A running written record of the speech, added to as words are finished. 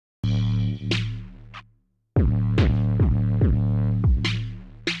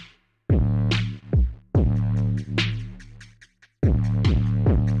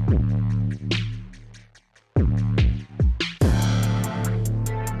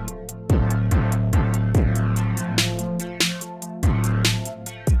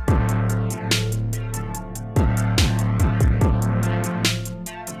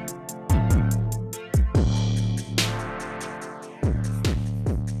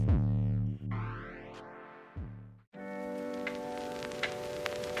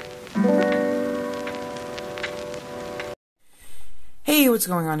Hey, what's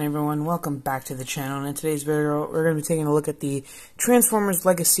going on everyone? Welcome back to the channel, and in today's video we're going to be taking a look at the Transformers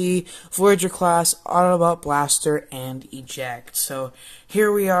Legacy, Voyager class, Autobot Blaster, and Eject. So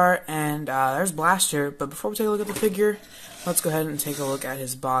here we are, and there's Blaster, but before we take a look at the figure, let's go ahead and take a look at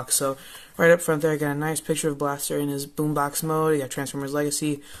his box. So right up front there, I got a nice picture of Blaster in his boombox mode. You got Transformers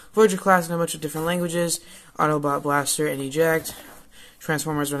Legacy, Voyager class in a bunch of different languages, Autobot Blaster, and Eject.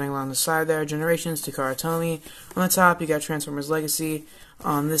 Transformers running along the side there, Generations, Takara Tomy. On the top, you got Transformers Legacy.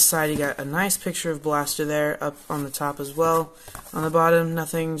 On this side, you got a nice picture of Blaster there, up on the top as well. On the bottom,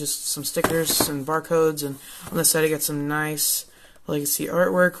 nothing, just some stickers and barcodes. And on this side, you got some nice Legacy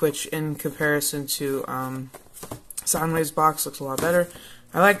artwork, which in comparison to Soundwave's box looks a lot better.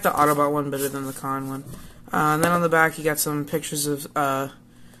 I like the Autobot one better than the Con one. And then on the back, you got some pictures of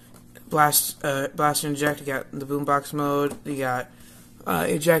Blaster and Eject. You got the boombox mode. You got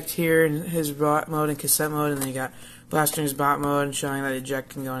Eject here in his bot mode and cassette mode, and then you got Blaster in his bot mode and showing that Eject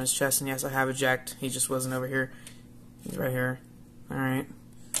can go on his chest. And yes, I have Eject. He just wasn't over here. He's right here. Alright.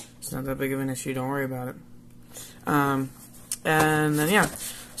 It's not that big of an issue. Don't worry about it. And then, yeah.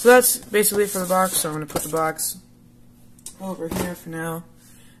 So that's basically it for the box. So I'm going to put the box over here for now.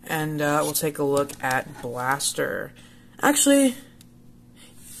 And we'll take a look at Blaster. Actually,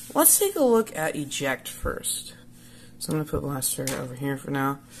 let's take a look at Eject first. So I'm going to put Blaster over here for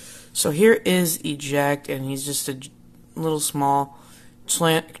now. So here is Eject, and he's just a little small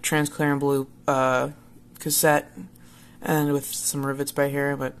transparent blue cassette, and with some rivets by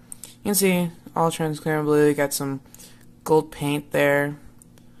here. But you can see all transparent blue. You got some gold paint there.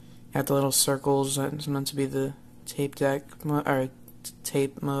 You got the little circles that's meant to be the tape deck or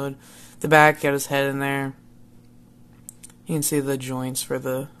tape mode. The back got his head in there. You can see the joints for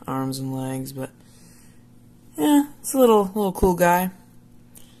the arms and legs, but yeah, it's a little cool guy.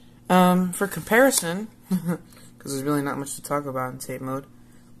 For comparison, because there's really not much to talk about in tape mode,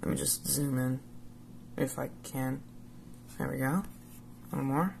 let me just zoom in, if I can. There we go. A little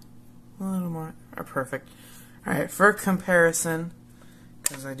more. Oh, perfect. Alright, for comparison,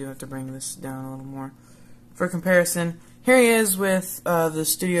 because I do have to bring this down a little more. For comparison, here he is with the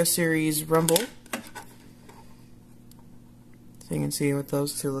Studio Series Rumble. So you can see what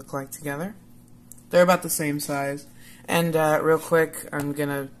those two look like together. They're about the same size. And real quick, I'm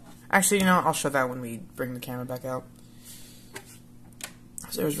gonna... Actually, you know, I'll show that when we bring the camera back out.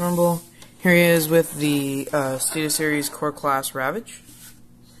 So there's Rumble. Here he is with the Studio Series Core Class Ravage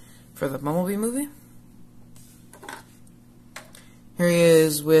for the Bumblebee movie. Here he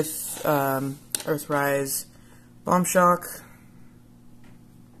is with Earthrise Bomb Shock.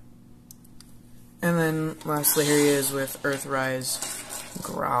 And then lastly, here he is with Earthrise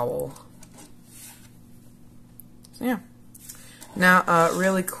Growl. Yeah. Now,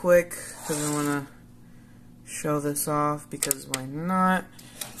 really quick, because I want to show this off, because why not?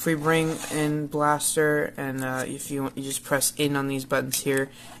 If we bring in Blaster, and if you want, you just press in on these buttons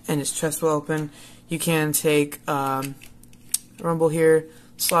here, and his chest will open. You can take Rumble here,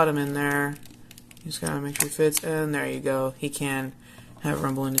 slot him in there. You just gotta make sure he fits, and there you go. He can have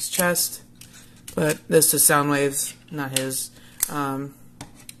Rumble in his chest, but this is Soundwave's, not his.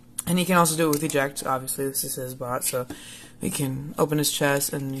 And he can also do it with Eject. Obviously, this is his bot, so we can open his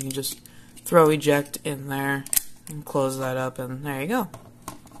chest, and you can just throw Eject in there and close that up, and there you go.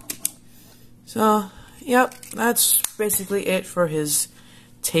 So, yep, that's basically it for his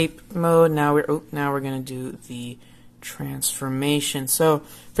tape mode. Now we're gonna do the transformation. So,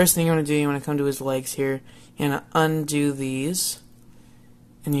 first thing you want to do, you want to come to his legs here. You're gonna undo these.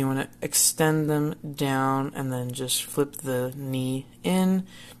 And you want to extend them down and then just flip the knee in.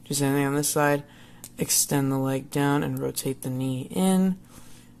 Do the same thing on this side. Extend the leg down and rotate the knee in. And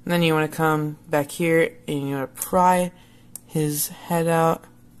then you want to come back here and you want to pry his head out.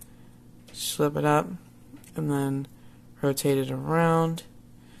 Slip it up and then rotate it around.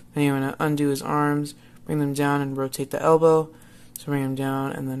 Then you want to undo his arms, bring them down and rotate the elbow. So bring them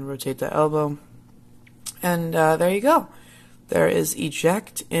down and then rotate the elbow. And there you go. There is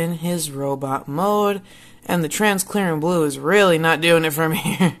Eject in his robot mode, and the transclearing blue is really not doing it for me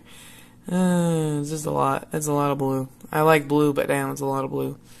here. It's just a lot. It's a lot of blue. I like blue, but damn, it's a lot of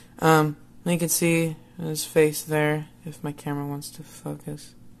blue. You can see his face there, if my camera wants to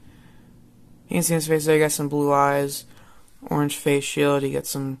focus. You can see his face there. You got some blue eyes, orange face shield. You got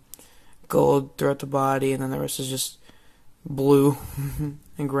some gold throughout the body, and then the rest is just blue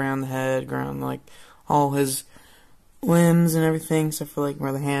and gray on the head, gray on like all his limbs and everything, except for like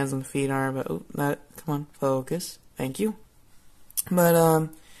where the hands and the feet are. But oh, that, come on, focus. Thank you. But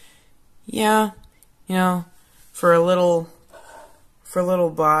yeah, you know, for a little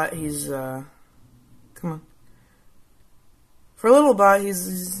bot, he's come on. for a little bot,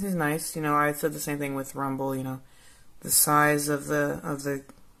 he's nice. You know, I said the same thing with Rumble. You know, the size of the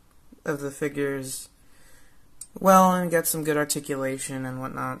figures, well, and get some good articulation and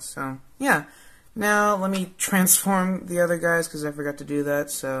whatnot. So yeah. Now let me transform the other guys because I forgot to do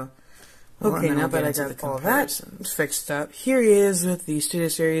that. So okay, now that I got all that fixed up, here he is with the Studio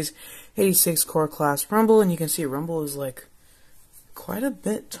Series 86 Core Class Rumble, and you can see Rumble is like quite a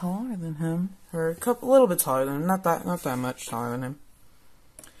bit taller than him, or a little bit taller than him, not that much taller than him.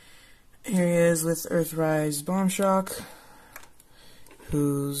 Here he is with Earthrise Bomb Shock,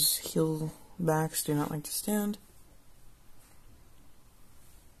 whose heel backs do not like to stand.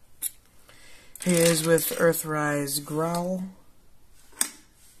 Here he is with Earthrise Growl,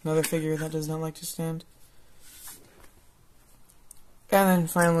 another figure that does not like to stand. And then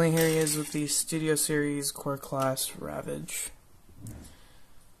finally, here he is with the Studio Series Core Class Ravage.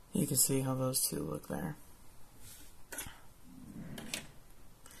 You can see how those two look there.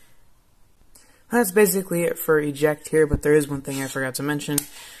 That's basically it for Eject here, but there is one thing I forgot to mention.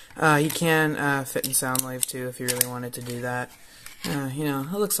 You can fit in Soundwave too if you really wanted to do that. You know,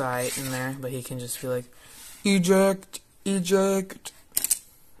 it looks alright in there, but he can just be like, eject, eject,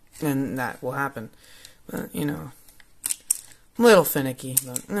 and that will happen. But, you know, a little finicky,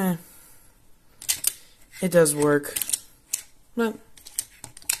 but it does work. But,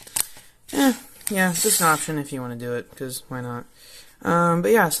 yeah, just an option if you want to do it, because why not?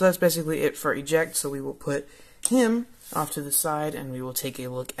 But yeah, so that's basically it for Eject, so we will put him off to the side, and we will take a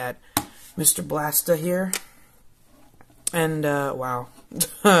look at Mr. Blasta here. And, wow.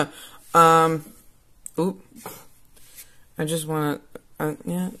 Oop. I just want to,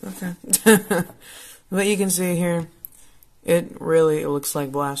 yeah, okay. But you can see here, it looks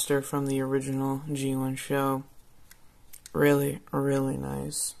like Blaster from the original G1 show. Really, really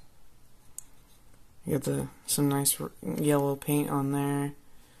nice. You got some nice yellow paint on there.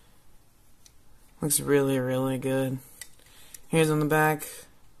 Looks really, really good. Here's on the back.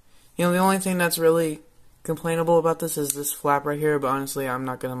 You know, the only thing that's really complainable about this is this flap right here, but honestly, I'm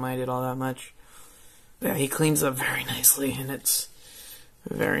not going to mind it all that much. Yeah, he cleans up very nicely, and it's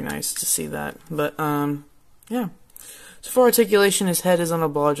very nice to see that. But, yeah. So for articulation, his head is on a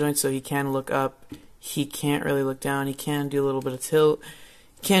ball joint, so he can look up. He can't really look down. He can do a little bit of tilt.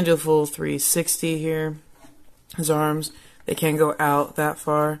 He can do a full 360 here. His arms, they can go out that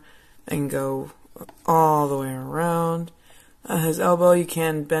far and go all the way around. His elbow, you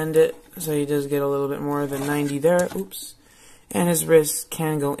can bend it, so he does get a little bit more than 90 there. Oops. And his wrist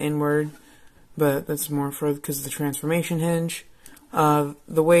can go inward, but that's more for because of the transformation hinge. The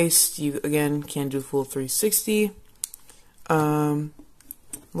waist, you again can do full 360.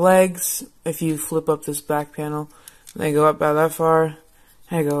 Legs, if you flip up this back panel, they go up about that far.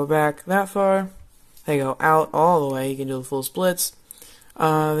 They go back that far. They go out all the way. You can do the full splits.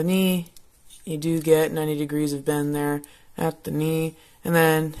 The knee, you do get 90 degrees of bend there at the knee, and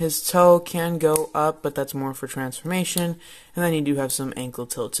then his toe can go up, but that's more for transformation, and then you do have some ankle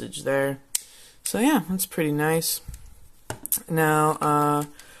tiltage there. So yeah, that's pretty nice. Now,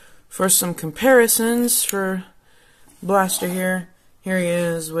 for some comparisons for Blaster here he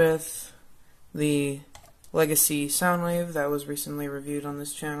is with the Legacy Soundwave that was recently reviewed on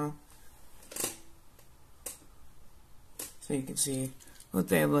this channel. So you can see what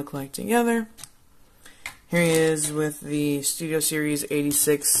they look like together. Here he is with the Studio Series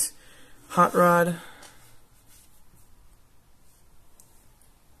 86 Hot Rod.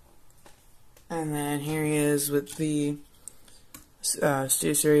 And then here he is with the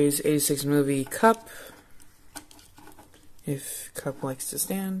Studio Series 86 Movie Cup, if Cup likes to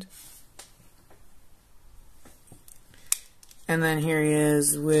stand. And then here he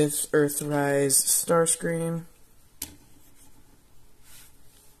is with Earthrise Starscream.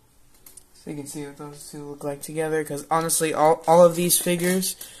 So you can see what those two look like together, because honestly, all of these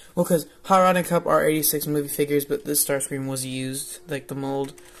figures, well, because Hot Rod and Cup are 86 movie figures, but this Starscream was used, like the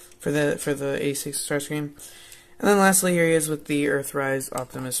mold for the 86 Starscream. And then lastly, here he is with the Earthrise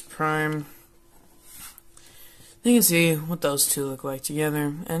Optimus Prime. You can see what those two look like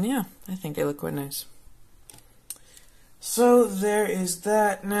together, and yeah, I think they look quite nice. So there is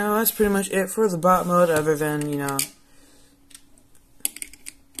that. Now that's pretty much it for the bot mode, other than, you know,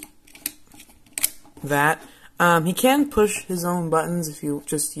 that. He can push his own buttons if you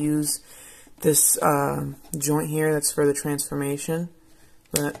just use this joint here that's for the transformation,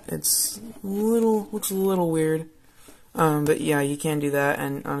 but it's looks a little weird. But yeah, you can do that,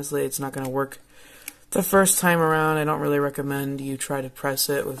 and honestly, it's not going to work the first time around. I don't really recommend you try to press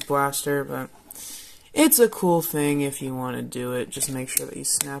it with Blaster, but it's a cool thing if you want to do it. Just make sure that you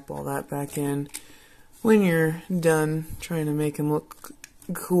snap all that back in. when you're done trying to make him look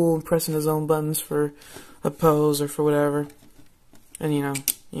cool and pressing his own buttons for a pose or for whatever. And you know,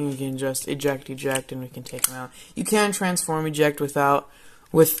 you can just eject, and we can take him out. You can transform eject with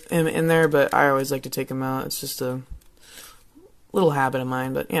him in there, but I always like to take him out. It's just a little habit of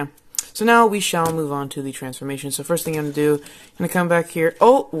mine, but yeah. So now we shall move on to the transformation. So first thing I'm going to do, I'm going to come back here.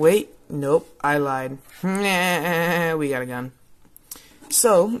 Oh, wait. Nope. I lied. We got a gun.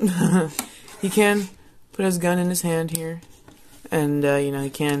 So, he can put his gun in his hand here. And, you know, he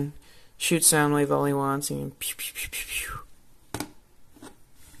can shoot Soundwave all he wants. He can pew, pew, pew, pew,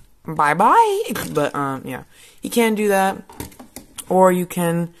 pew. Bye-bye. But, yeah. He can do that. Or you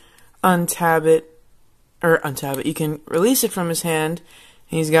can untab it. You can release it from his hand.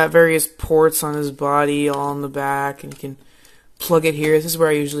 And he's got various ports on his body, all in the back, and you can plug it here. This is where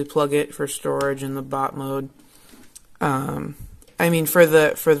I usually plug it for storage in the bot mode. I mean, for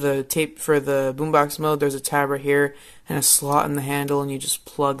the boombox mode, there's a tab right here and a slot in the handle, and you just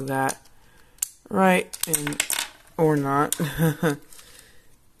plug that right in, or not. You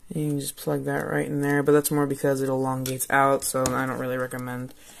can just plug that right in there, but that's more because it elongates out, so I don't really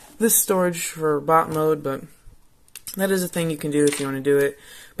recommend this storage for bot mode, but that is a thing you can do if you want to do it.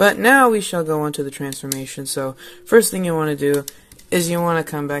 But now we shall go on to the transformation. So first thing you want to do is you want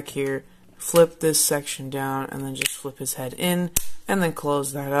to come back here, flip this section down, and then just flip his head in, and then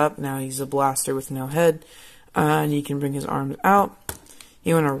close that up. Now he's a blaster with no head, and you can bring his arms out.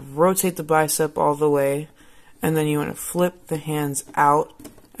 You want to rotate the bicep all the way, and then you want to flip the hands out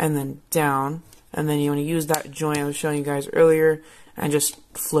and then down, and then you want to use that joint I was showing you guys earlier and just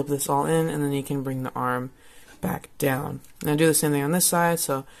flip this all in, and then you can bring the arm back down. Now do the same thing on this side,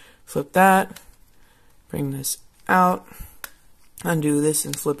 so flip that, bring this out, undo this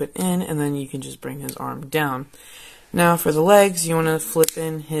and flip it in, and then you can just bring his arm down. Now for the legs, you want to flip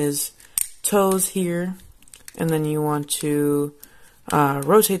in his toes here, and then you want to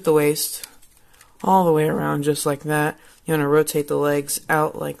rotate the waist all the way around just like that. You want to rotate the legs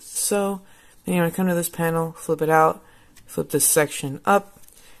out like so. Then you want to come to this panel, flip it out, flip this section up,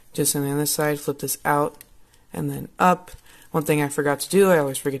 just on the other side, flip this out, and then up. One thing I forgot to do, I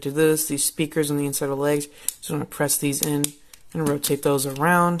always forget to do this, these speakers on the inside of the legs, so I'm going to press these in and rotate those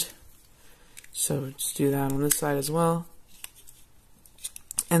around. So just do that on this side as well.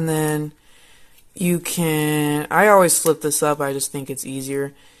 And then you can, I always flip this up, I just think it's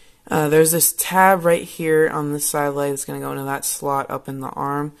easier. There's this tab right here on this side leg that's going to go into that slot up in the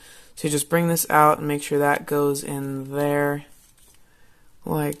arm. So you just bring this out and make sure that goes in there,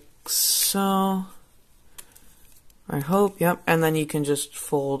 like so. I hope, yep. And then you can just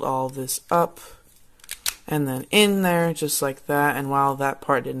fold all this up and then in there just like that. And while that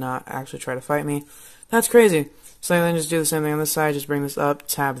part did not actually try to fight me, that's crazy. So then just do the same thing on this side, just bring this up,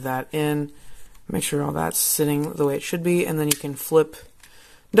 tab that in, make sure all that's sitting the way it should be, and then you can flip.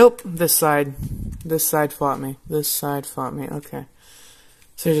 Nope, this side fought me. This side fought me, okay.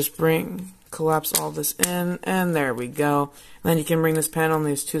 So you just collapse all this in, and there we go. And then you can bring this panel in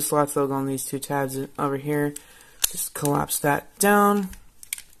these two slots that'll go on these two tabs over here. Just collapse that down,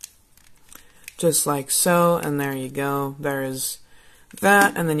 just like so, and there you go. There is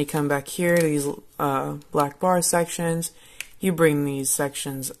that, and then you come back here, these black bar sections. You bring these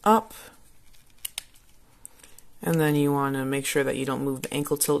sections up, and then you want to make sure that you don't move the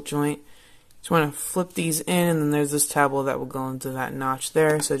ankle tilt joint. Just want to flip these in, and then there's this tablet that will go into that notch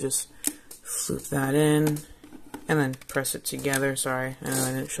there, so just flip that in, and then press it together. Sorry, I know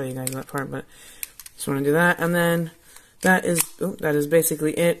I didn't show you guys that part, but just want to do that, and then that is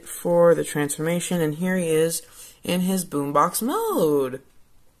basically it for the transformation, and here he is in his boombox mode.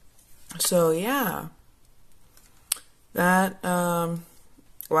 So yeah, that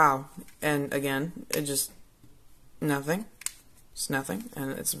wow, and again, it just nothing. It's nothing,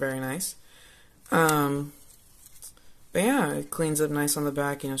 and it's very nice. But yeah, it cleans up nice on the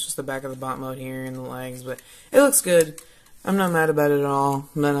back. You know, it's just the back of the bot mode here and the legs, but it looks good. I'm not mad about it at all.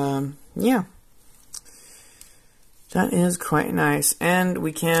 But yeah, that is quite nice. And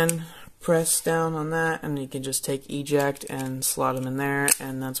we can press down on that, and you can just take eject and slot him in there,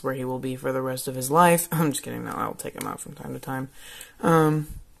 and that's where he will be for the rest of his life. I'm just kidding. No, I'll take him out from time to time.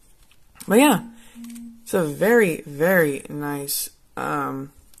 But yeah, it's a very, very nice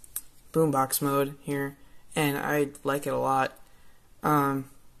boombox mode here, and I like it a lot.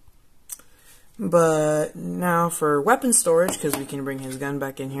 But now for weapon storage, because we can bring his gun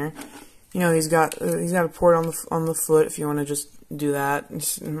back in here. You know, he's got a port on the foot if you want to just do that.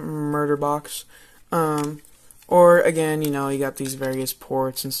 It's murder box. Or again, you know, you got these various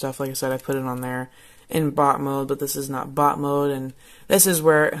ports and stuff. Like I said, I put it on there. in bot mode, but this is not bot mode, and this is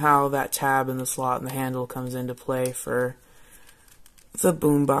where how that tab in the slot and the handle comes into play for the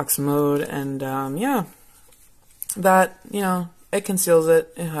boombox mode. And yeah, that, you know, it conceals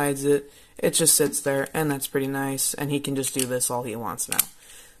it, it hides it, it just sits there, and that's pretty nice, and he can just do this all he wants now.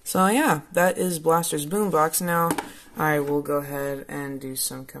 So yeah, that is Blaster's boombox. Now I will go ahead and do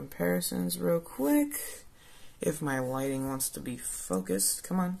some comparisons real quick. If my lighting wants to be focused,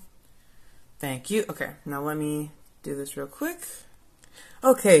 come on. Thank you. Okay, now let me do this real quick.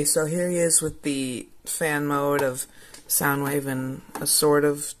 Okay, so here he is with the fan mode of Soundwave and a sort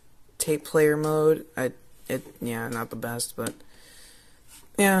of tape player mode. Yeah, not the best, but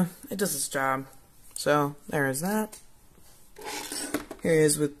yeah, it does its job. So there is that. Here he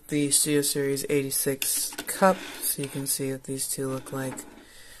is with the Studio Series 86 cup, so you can see what these two look like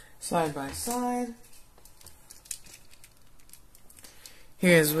side by side.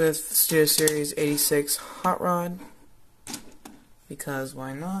 Here he is with Studio Series 86 hot rod, because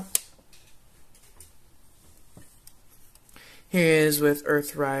why not? Here he is with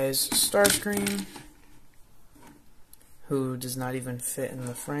Earthrise Starscream, who does not even fit in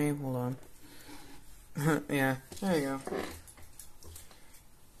the frame. Hold on. Yeah, there you go.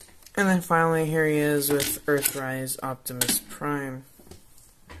 And then finally, here he is with Earthrise Optimus Prime,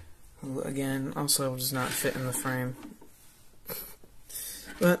 who again also does not fit in the frame.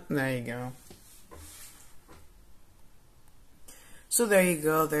 But there you go. So there you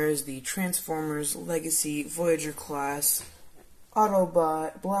go. There's the Transformers Legacy Voyager class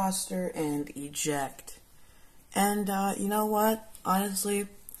Autobot, Blaster, and Eject. And you know what? Honestly,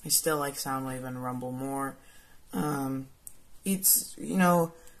 I still like Soundwave and Rumble more. It's, you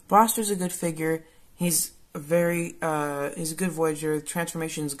know, Blaster's a good figure. He's a good Voyager. The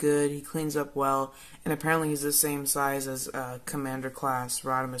transformation's good. He cleans up well, and apparently he's the same size as Commander class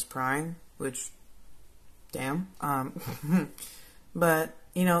Rodimus Prime, which, damn. But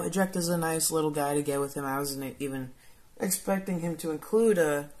you know, Eject is a nice little guy to get with him. I wasn't even expecting him to include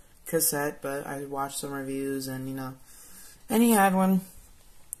a cassette, but I watched some reviews, and you know, and he had one,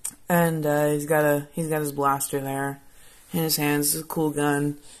 and he's got his blaster there in his hands. It's a cool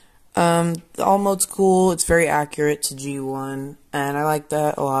gun. The all mode's cool. It's very accurate to G1, and I like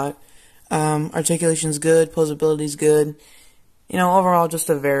that a lot. Articulation's good, posability's good. You know, overall, just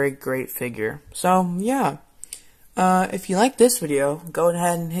a very great figure. So yeah, if you like this video, go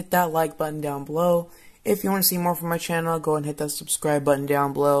ahead and hit that like button down below. If you want to see more from my channel, go and hit that subscribe button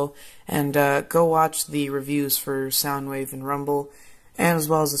down below, and go watch the reviews for Soundwave and Rumble, and as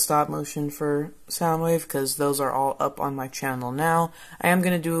well as the stop motion for Soundwave, because those are all up on my channel now. I am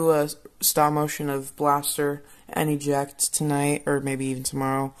going to do a stop motion of Blaster and Eject tonight, or maybe even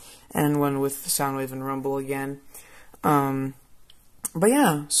tomorrow, and one with Soundwave and Rumble again. But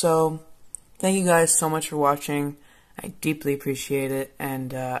yeah, so thank you guys so much for watching. I deeply appreciate it,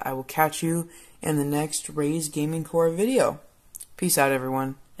 and I will catch you in the next Raysgamingcore video. Peace out,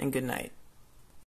 everyone, and good night.